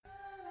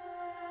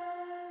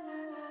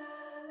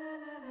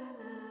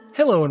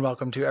Hello and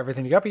welcome to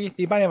Everything to Guppy,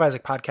 the Binding of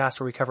Isaac podcast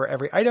where we cover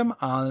every item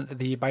on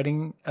the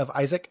Binding of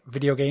Isaac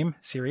video game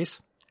series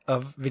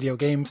of video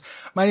games.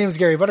 My name is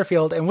Gary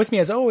Butterfield, and with me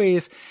as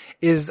always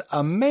is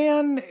a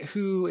man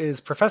who is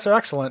Professor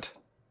Excellent,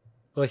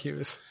 Will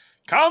Hughes.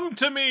 Come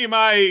to me,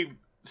 my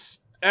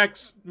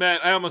X-Men.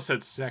 I almost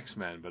said sex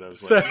men, but I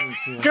was like...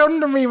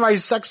 Come to me, my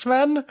sex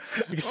men.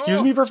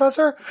 Excuse me,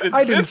 Professor? It's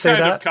I didn't this say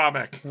kind that. of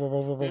comic.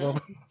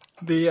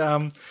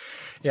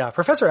 Yeah,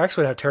 Professor X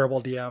would have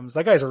terrible DMs.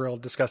 That guy's a real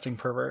disgusting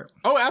pervert.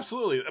 Oh,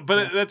 absolutely.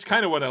 But that's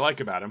kind of what I like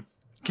about him.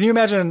 Can you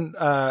imagine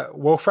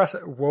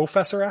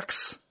Wofessor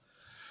X?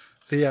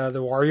 The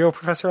Wario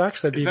Professor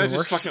X? That'd be even Isn't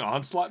that worse. just fucking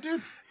Onslaught,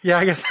 dude? Yeah,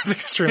 I guess that's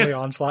extremely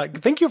Onslaught.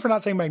 Thank you for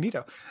not saying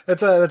Magneto.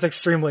 That's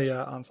extremely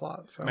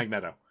Onslaught. So.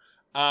 Magneto.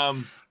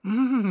 I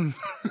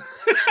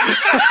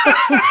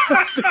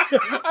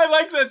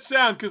like that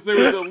sound because there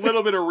was a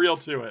little bit of real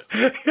to it.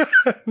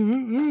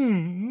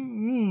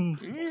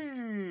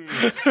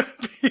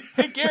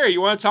 Hey, Gary,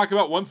 you want to talk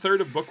about 1/3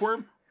 of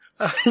Bookworm?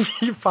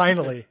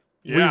 Finally,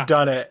 Yeah. we've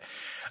done it.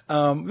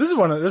 This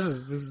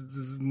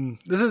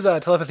is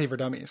Telepathy for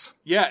Dummies.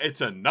 Yeah, it's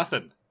a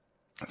nothing.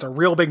 It's a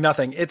real big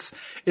nothing. It's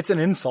an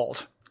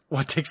insult.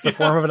 What takes the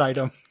form of an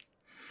item.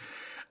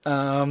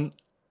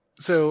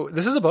 So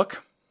this is a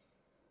book.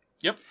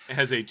 Yep. It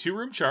has a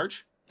 2-room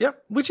charge.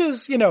 Yep. Which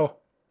is, you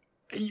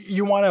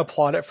want to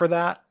applaud it for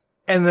that.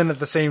 And then at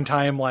the same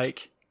time,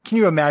 like, can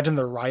you imagine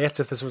the riots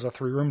if this was a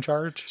 3-room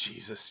charge?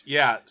 Jesus.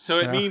 Yeah. So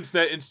it means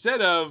that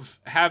instead of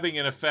having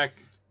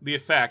the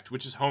effect,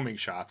 which is homing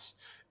shots,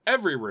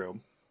 every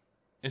room,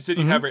 instead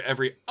you have it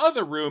every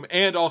other room,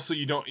 and also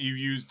you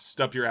used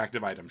up your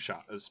active item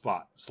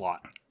slot.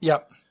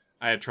 Yep.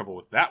 I had trouble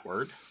with that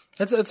word.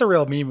 It's a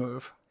real me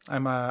move.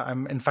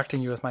 I'm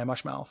infecting you with my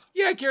mush mouth.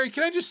 Yeah, Gary,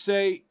 can I just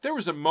say, there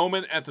was a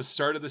moment at the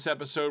start of this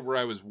episode where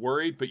I was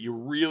worried, but you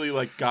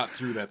really got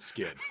through that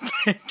skid.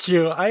 Thank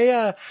you.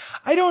 I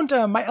don't,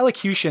 my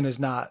elocution is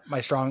not my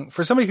strong,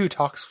 for somebody who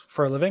talks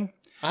for a living,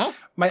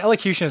 my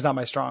elocution is not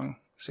my strong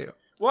suit.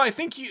 Well, I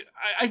think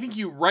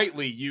you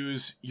rightly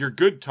use your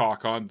good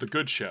talk on the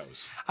good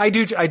shows. I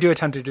do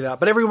attempt to do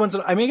that, but every once in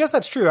a while, I guess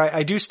that's true.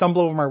 I do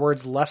stumble over my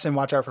words less in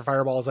Watch Out for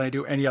Fireballs than I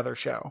do any other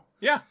show.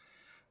 Yeah.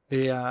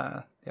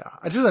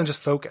 I'm just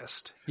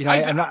focused.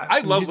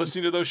 I love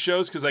listening to those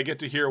shows because I get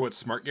to hear what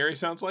Smart Gary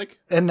sounds like.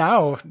 And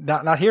now,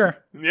 not here.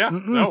 Yeah,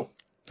 nope,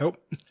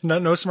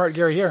 no Smart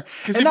Gary here.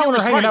 Because if you were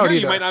smart here,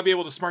 you might not be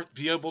able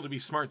to be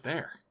smart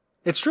there.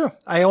 It's true.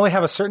 I only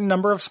have a certain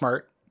number of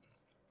smart,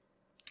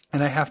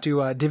 and I have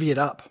to divvy it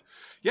up.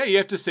 Yeah, you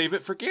have to save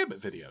it for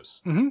Gambit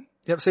videos. Mm-hmm.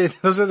 Yep. See,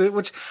 those are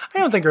which I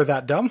don't think are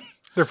that dumb.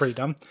 They're pretty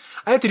dumb.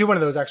 I have to do one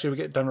of those actually when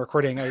we get done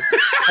recording. I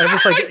have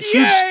this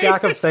huge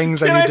stack of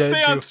things I need to do. Can I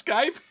stay on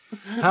Skype?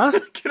 Huh?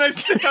 Can I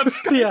stay on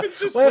Skype? Yeah. And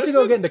just I have to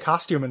go get into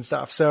costume and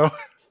stuff. So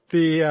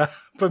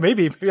but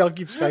maybe I'll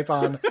keep Skype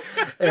on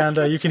and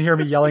you can hear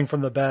me yelling from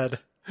the bed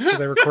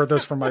because I record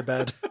those from my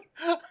bed.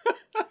 I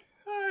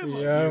love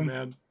you,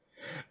 man.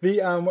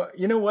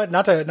 You know what?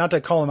 Not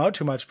to call him out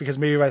too much because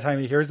maybe by the time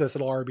he hears this,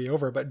 it'll already be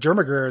over. But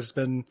Jermagir has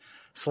been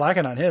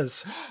slacking on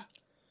his.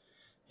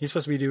 He's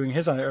supposed to be doing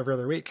his on every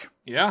other week.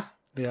 Yeah.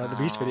 The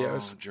Beast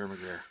videos.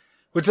 Jermagir.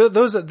 Which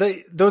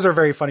those are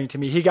very funny to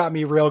me. He got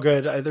me real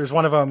good. There's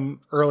one of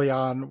them early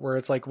on where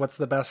it's like, what's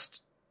the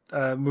best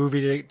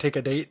movie to take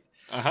a date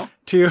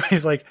to?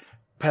 He's like,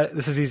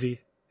 this is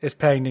easy. It's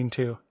Paddington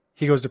 2.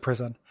 He goes to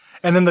prison.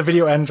 And then the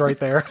video ends right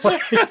there.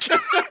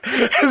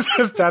 As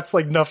if that's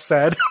enough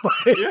said.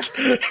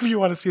 If you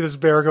want to see this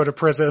bear go to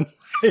prison,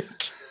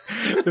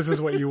 this is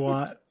what you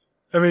want.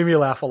 It made me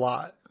laugh a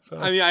lot. So,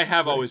 I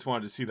have always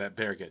wanted to see that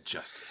bear get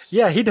justice.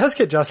 Yeah, he does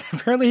get justice.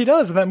 Apparently he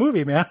does in that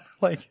movie, man.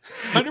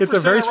 It's a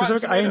very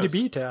specific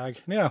IMDb tag.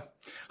 Yeah.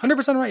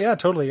 100% right. Yeah,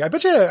 totally. I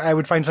bet you I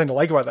would find something to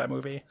like about that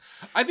movie.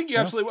 I think you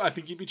absolutely would. I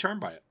think you'd be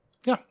charmed by it.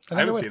 Yeah. I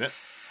haven't seen it.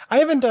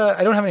 I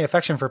don't have any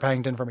affection for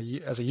Paddington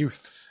as a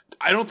youth.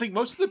 I don't think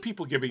most of the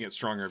people giving it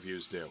strong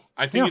reviews do.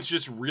 I think it's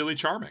just really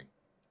charming.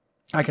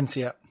 I can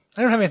see it.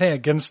 I don't have anything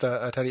against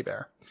a teddy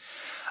bear.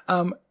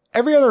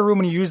 Every other room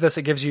when you use this,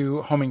 it gives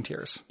you homing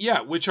tears.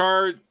 Yeah, which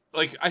are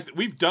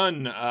we've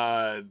done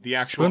the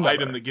actual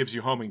item that gives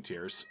you homing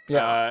tears.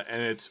 Yeah,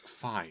 and it's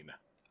fine.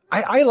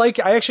 I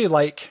actually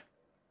like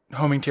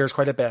homing tears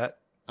quite a bit,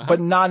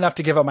 but not enough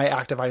to give up my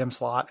active item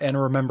slot and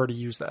remember to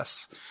use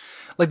this.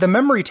 The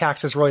memory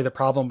tax is really the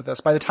problem with this.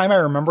 By the time I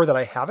remember that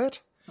I have it,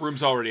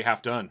 room's already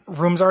half done.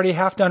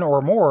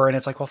 Or more, and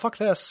it's like, well, fuck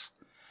this.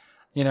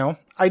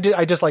 I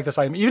just like this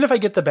item, even if I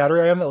get the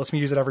battery item that lets me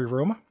use it every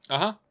room.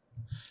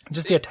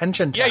 Just the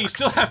attention tax. Yeah, you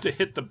still have to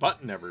hit the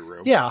button every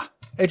room. Yeah.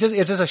 It's just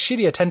a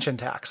shitty attention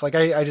tax. it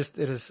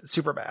is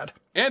super bad.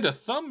 And a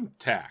thumb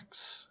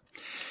tax.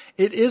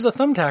 It is a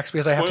thumb tax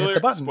because I have to hit the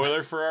button.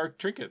 Spoiler for our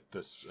trinket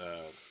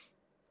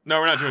no,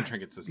 we're not doing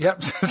trinkets this time.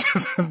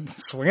 Yep.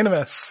 Swing and a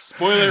miss.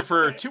 Spoiler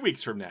for 2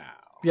 weeks from now.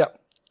 Yep.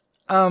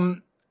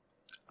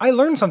 I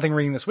learned something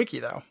reading this wiki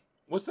though.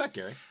 What's that,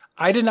 Gary?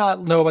 I did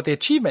not know about the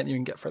achievement you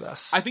can get for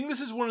this. I think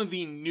this is one of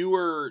the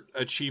newer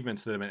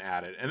achievements that have been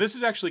added, and this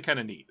is actually kind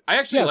of neat. I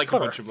actually like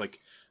clever. A bunch of like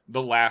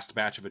the last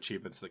batch of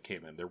achievements that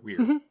came in. They're weird.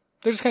 Mm-hmm.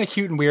 They're just kind of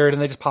cute and weird,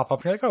 and they just pop up,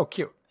 and you're like, oh,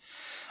 cute.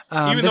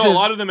 Even though a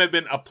lot of them have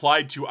been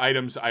applied to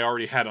items I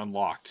already had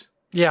unlocked.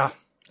 Yeah.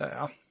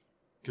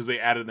 Because they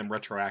added them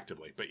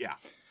retroactively, but yeah.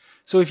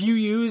 So if you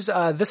use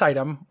this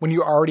item when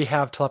you already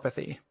have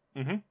telepathy,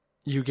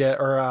 you get,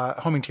 or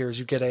homing tears,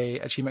 you get a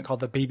achievement called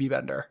the Baby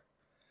Bender.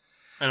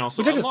 And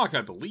also unlock,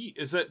 I believe.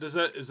 Is that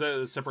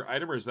a separate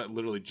item, or is that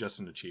literally just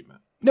an achievement?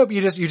 Nope,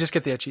 you just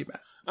get the achievement.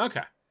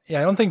 Okay. Yeah,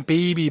 I don't think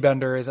Baby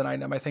Bender is an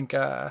item. I think it's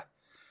a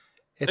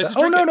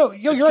trinket. No,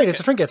 you're right.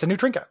 It's a trinket. It's a new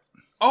trinket.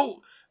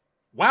 Oh,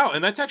 wow,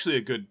 and that's actually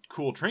a good,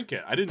 cool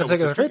trinket. I didn't know.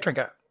 That's like a great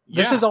trinket.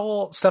 Yeah. This is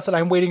all stuff that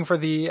I'm waiting for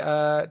the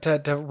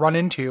to run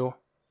into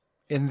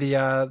in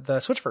the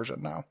Switch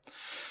version now,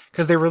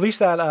 because they released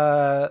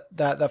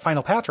that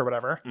final patch or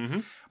whatever. Mm-hmm.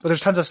 But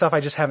there's tons of stuff I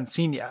just haven't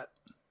seen yet.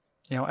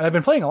 And I've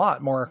been playing a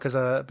lot more because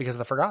of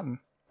the Forgotten,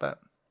 but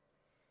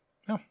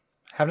no,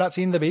 have not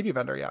seen the Baby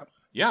Bender yet.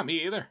 Yeah,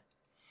 me either.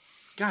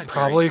 God,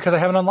 probably because I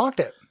haven't unlocked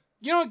it.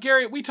 You know what,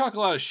 Gary? We talk a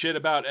lot of shit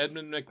about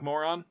Edmund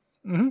McMoron.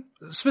 Mm-hmm.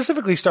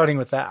 Specifically starting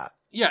with that.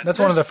 Yeah, that's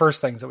one of the first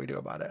things that we do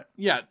about it.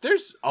 Yeah,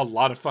 there's a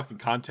lot of fucking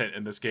content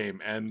in this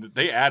game, and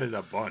they added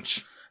a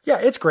bunch. Yeah,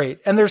 it's great,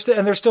 and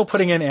they're still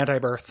putting in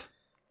Anti-Birth,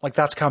 like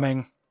that's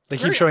coming. They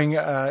keep showing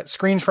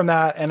screens from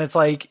that, and it's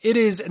like it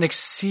is an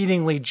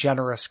exceedingly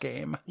generous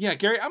game. Yeah,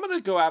 Gary, I'm going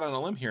to go out on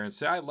a limb here and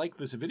say I like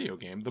this video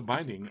game, The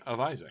Binding of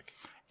Isaac.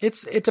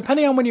 It's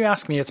depending on when you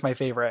ask me, it's my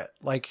favorite.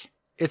 Like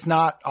it's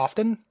not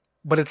often,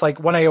 but it's like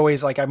when I'm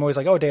always like,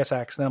 oh, Deus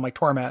Ex, and then I'm like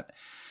Torment.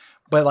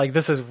 But like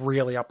this is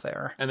really up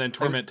there. And then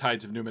Torment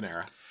Tides of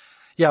Numenera.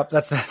 Yep,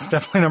 that's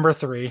definitely number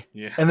 3.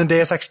 Yeah. And then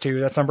Deus Ex 2,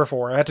 that's number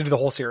 4. I had to do the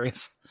whole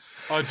series.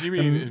 Oh, do you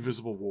mean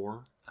Invisible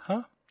War?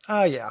 Huh?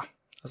 Yeah. That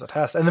was a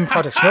test. And then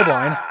Project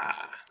Snowblind.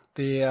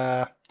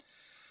 The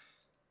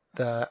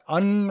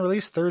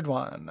unreleased third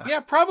one.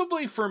 Yeah,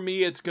 probably for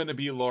me it's gonna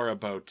be Laura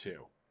Bow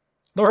 2.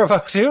 Laura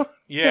Bow 2?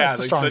 Yeah,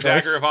 the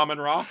Dagger of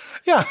Amun-Ra.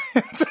 Yeah,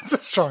 it's a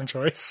strong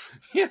choice.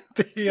 Yeah.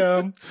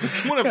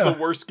 One of the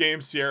worst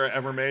games Sierra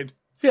ever made.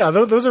 Yeah,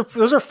 those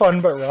are fun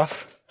but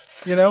rough,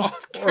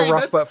 or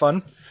rough but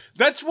fun.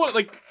 That's what,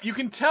 like, you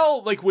can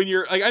tell, like, when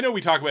you're, like, I know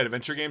we talk about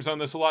adventure games on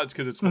this a lot, it's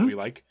because it's what we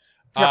like.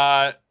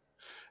 Yeah.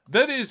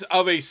 That is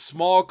of a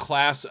small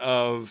class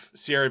of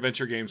Sierra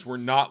adventure games where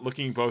not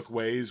looking both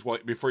ways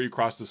before you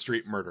cross the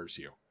street murders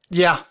you.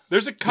 Yeah.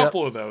 There's a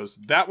couple of those.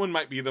 That one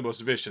might be the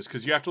most vicious,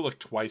 because you have to look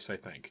twice, I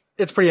think.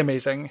 It's pretty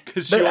amazing.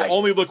 Because you'll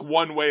only look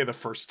one way the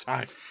first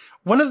time.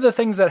 One of the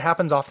things that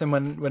happens often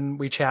when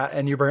we chat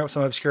and you bring up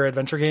some obscure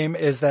adventure game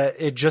is that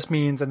it just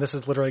means, and this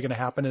is literally going to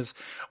happen, is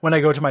when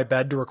I go to my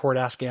bed to record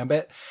Ask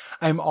Gambit,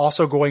 I'm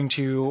also going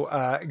to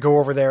go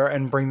over there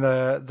and bring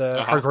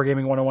the Hardcore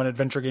Gaming 101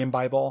 Adventure Game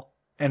Bible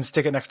and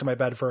stick it next to my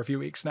bed for a few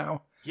weeks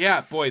now.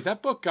 Yeah, boy,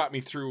 that book got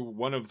me through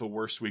one of the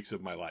worst weeks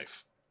of my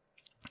life.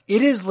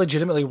 It is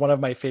legitimately one of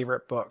my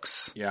favorite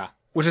books. Yeah.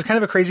 Which is kind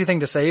of a crazy thing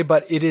to say,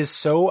 but it is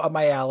so up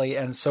my alley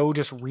and so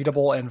just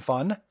readable and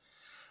fun.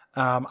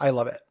 I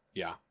love it.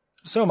 Yeah.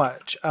 So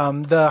much.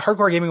 The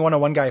Hardcore Gaming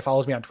 101 guy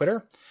follows me on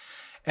Twitter,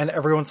 and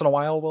every once in a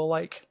while will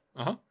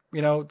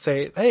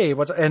say, hey,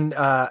 and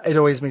it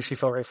always makes me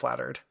feel very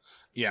flattered.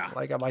 Yeah.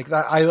 Like, I'm like,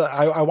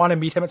 I want to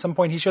meet him at some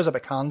point. He shows up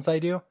at cons that I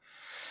do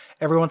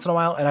every once in a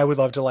while, and I would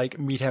love to like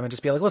meet him and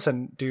just be like,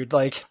 listen, dude,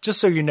 like, just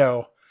so you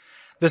know,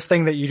 this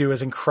thing that you do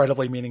is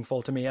incredibly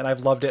meaningful to me, and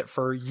I've loved it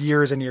for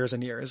years and years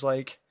and years.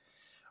 Like,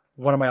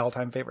 one of my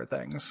all-time favorite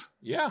things.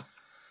 Yeah.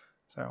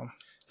 So,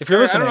 if you're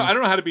listening, I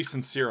don't know how to be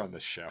sincere on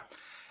this show.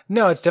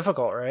 No, it's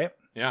difficult, right?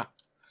 Yeah.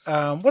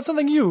 What's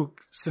something you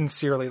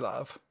sincerely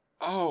love?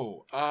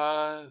 Oh,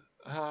 well,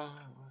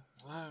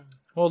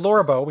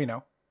 Laura Bow, we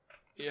know.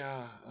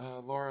 Yeah,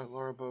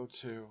 Laura Bow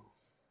 2.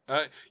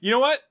 You know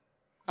what?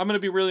 I'm going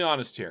to be really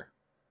honest here.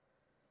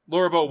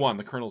 Laura Bow 1,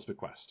 The Colonel's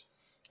Bequest.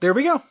 There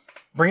we go.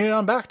 Bringing it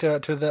on back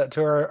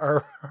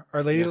to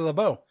our Lady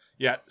LeBeau.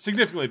 Yeah,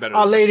 significantly better.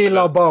 Our Lady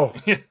LeBeau.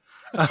 No,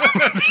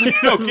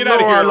 get out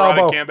of here,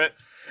 erotic Gambit.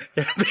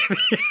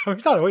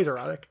 He's not always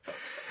erotic.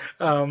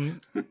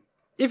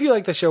 If you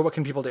like the show, what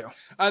can people do?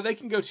 They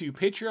can go to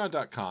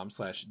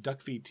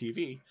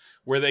patreon.com/duckfeedtv,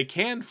 where they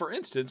can, for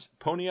instance,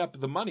 pony up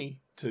the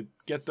money to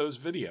get those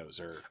videos.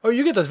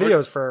 You get those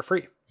videos for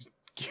free.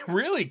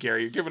 Really,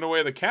 Gary? You're giving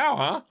away the cow,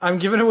 huh? I'm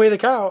giving away the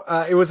cow.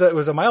 It was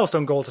a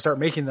milestone goal to start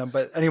making them,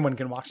 but anyone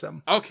can watch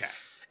them. Okay.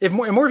 If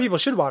more people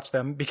should watch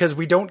them, because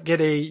we don't get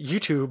a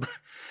YouTube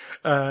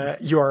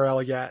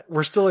URL yet.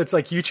 It's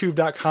like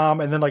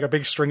youtube.com and then like a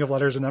big string of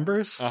letters and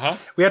numbers. Uh-huh.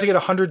 We have to get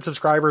 100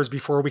 subscribers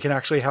before we can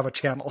actually have a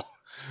channel.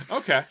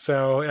 Okay.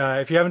 So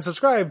if you haven't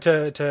subscribed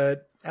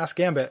to Ask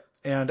Gambit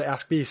and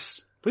Ask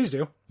Beasts, please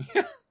do.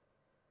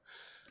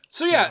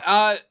 So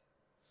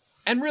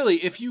and really,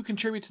 if you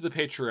contribute to the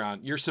Patreon,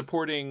 you're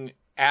supporting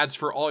ads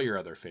for all your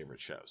other favorite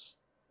shows.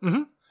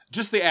 Mm-hmm.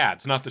 Just the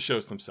ads, not the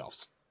shows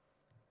themselves.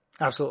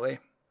 Absolutely.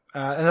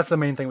 And that's the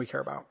main thing we care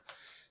about.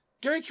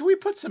 Gary, can we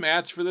put some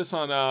ads for this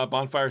on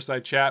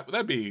Bonfireside Chat?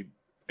 That'd be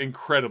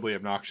incredibly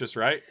obnoxious,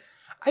 right?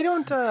 I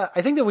don't,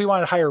 I think that we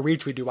wanted higher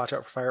reach, we do watch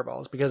out for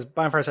fireballs, because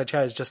Bonfireside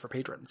Chat is just for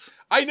patrons.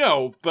 I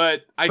know,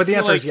 but the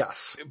answer is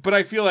yes. But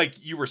I feel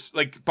like you were,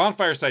 like,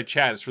 Bonfireside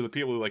Chat is for the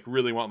people who, like,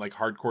 really want, like,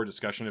 hardcore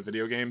discussion of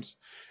video games.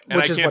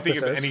 And I can't think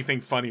of anything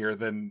funnier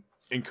than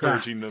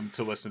encouraging them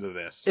to listen to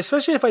this.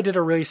 Especially if I did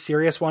a really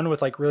serious one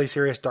with, like, really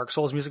serious Dark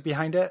Souls music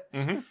behind it.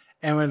 Mm-hmm.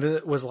 And when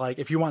it was like,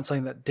 if you want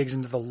something that digs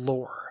into the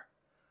lore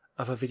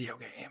of a video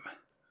game,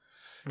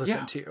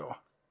 listen to.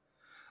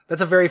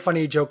 That's a very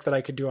funny joke that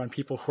I could do on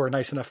people who are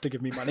nice enough to give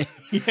me money.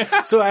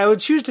 Yeah. So I would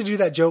choose to do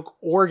that joke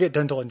or get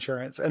dental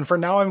insurance. And for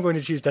now, I'm going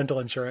to choose dental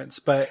insurance.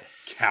 But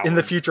in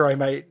the future, I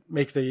might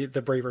make the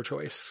braver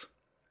choice.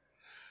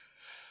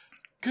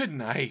 Good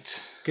night.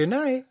 Good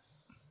night.